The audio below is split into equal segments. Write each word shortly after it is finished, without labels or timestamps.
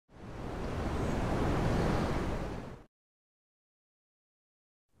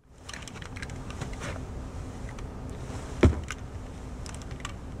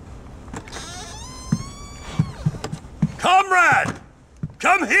Comrade!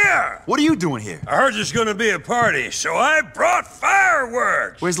 Come here! What are you doing here? I heard there's gonna be a party, so I brought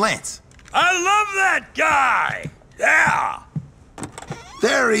fireworks! Where's Lance? I love that guy! Yeah!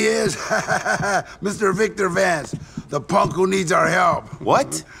 There he is! Mr. Victor Vance, the punk who needs our help.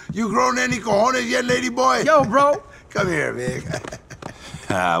 What? You grown any cojones yet, lady boy? Yo, bro. Come here, Vic.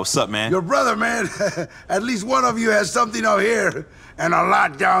 What's up, man? Your brother, man. At least one of you has something up here, and a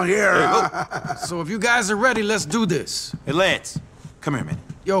lot down here. Hey, So if you guys are ready, let's do this. Hey, Lance. Come here, man.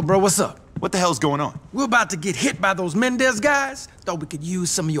 Yo, bro, what's up? What the hell's going on? We're about to get hit by those Mendez guys. Thought we could use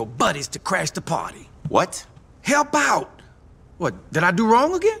some of your buddies to crash the party. What? Help out. What, did I do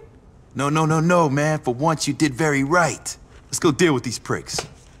wrong again? No, man. For once, you did very right. Let's go deal with these pricks.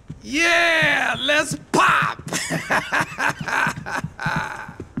 Yeah, let's pop!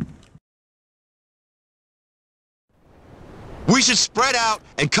 We should spread out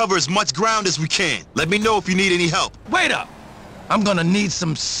and cover as much ground as we can. Let me know if you need any help. Wait up! I'm gonna need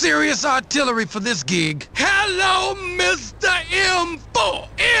some serious artillery for this gig. Hello, Mr. M4!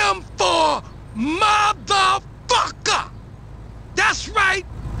 M4, motherfucker! That's right,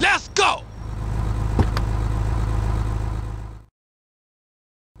 let's go!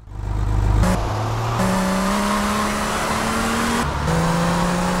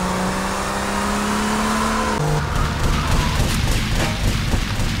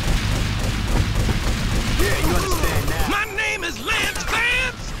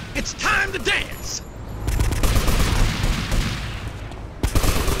 It's time to dance!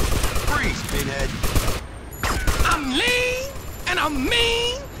 Freeze, pinhead. I'm lean, and I'm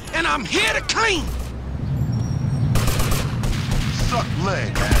mean, and I'm here to clean. Suck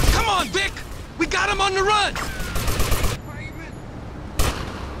leg, ass. Come on, Vic! We got him on the run!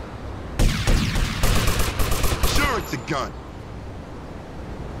 Sure, it's a gun.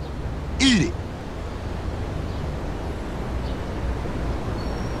 Eat it.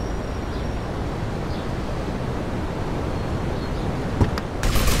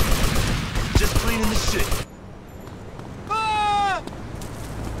 Just cleaning the shit. Ah!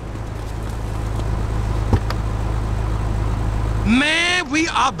 Man, we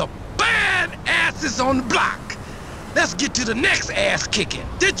are the bad asses on the block. Let's get to the next ass kicking.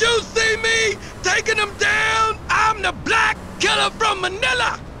 Did you see me taking them down? I'm the black killer from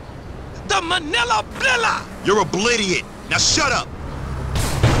Manila. The Manila Blilla. You're a blittiot. Now shut up.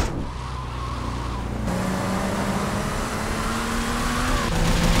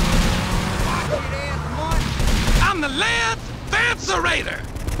 I'm the Lance Vancerator.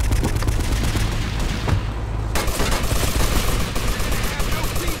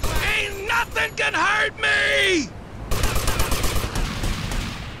 Ain't nothing can hurt me.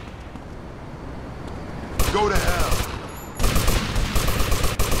 Go to hell.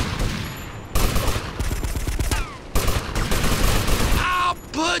 I'll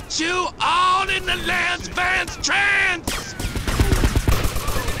put you all in the Lance Vance trance.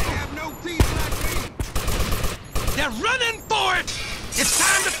 They're running for it. It's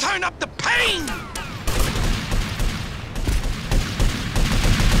time to turn up the pain.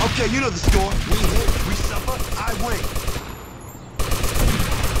 Okay, you know the score. We hit, we suffer, I win.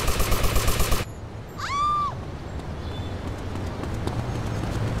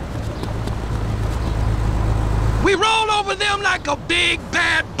 We roll over them like a big,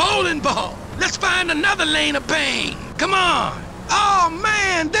 bad bowling ball. Let's find another lane of pain. Come on. Oh,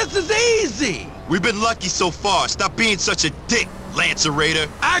 man, this is easy. We've been lucky so far. Stop being such a dick, Lancerator.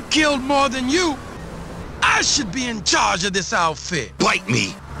 I killed more than you. I should be in charge of this outfit. Bite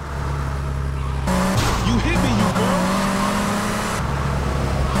me. You hit me, you girl.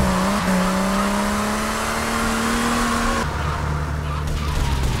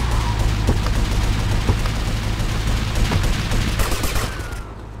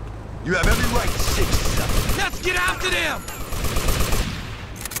 You have every right to shake yourself. Let's get after them.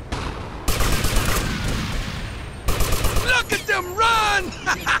 Look at them run!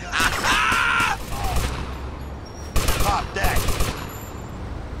 Pop that.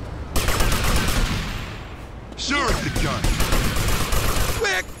 Sure, it's a gun.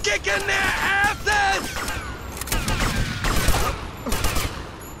 We're kicking their asses!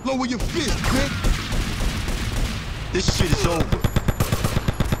 Lower your fist, Vic. This shit is over.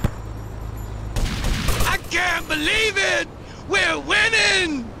 I can't believe it! We're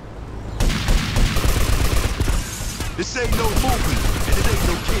winning! This ain't no movie, and it ain't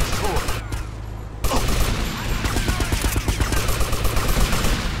no kid's toy. Oh.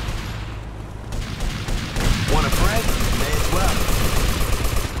 Want a friend? May as well.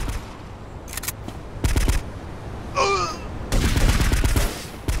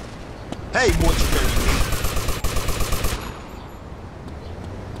 Hey, more you ready?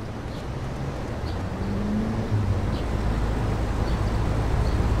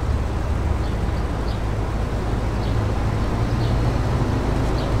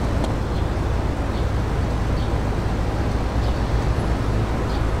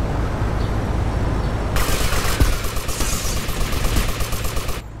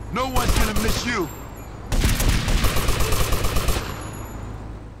 you.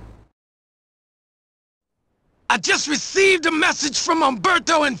 I just received a message from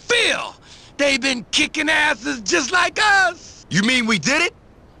Umberto and Phil. They've been kicking asses just like us. You mean we did it?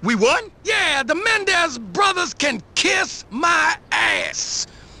 We won? Yeah, the Mendez brothers can kiss my ass.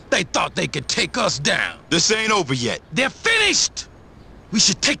 They thought they could take us down. This ain't over yet. They're finished. We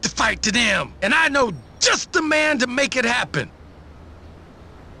should take the fight to them, and I know just the man to make it happen.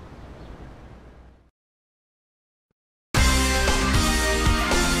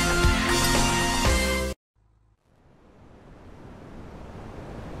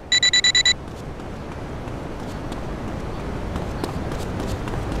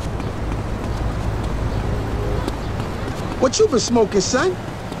 What you been smoking, son?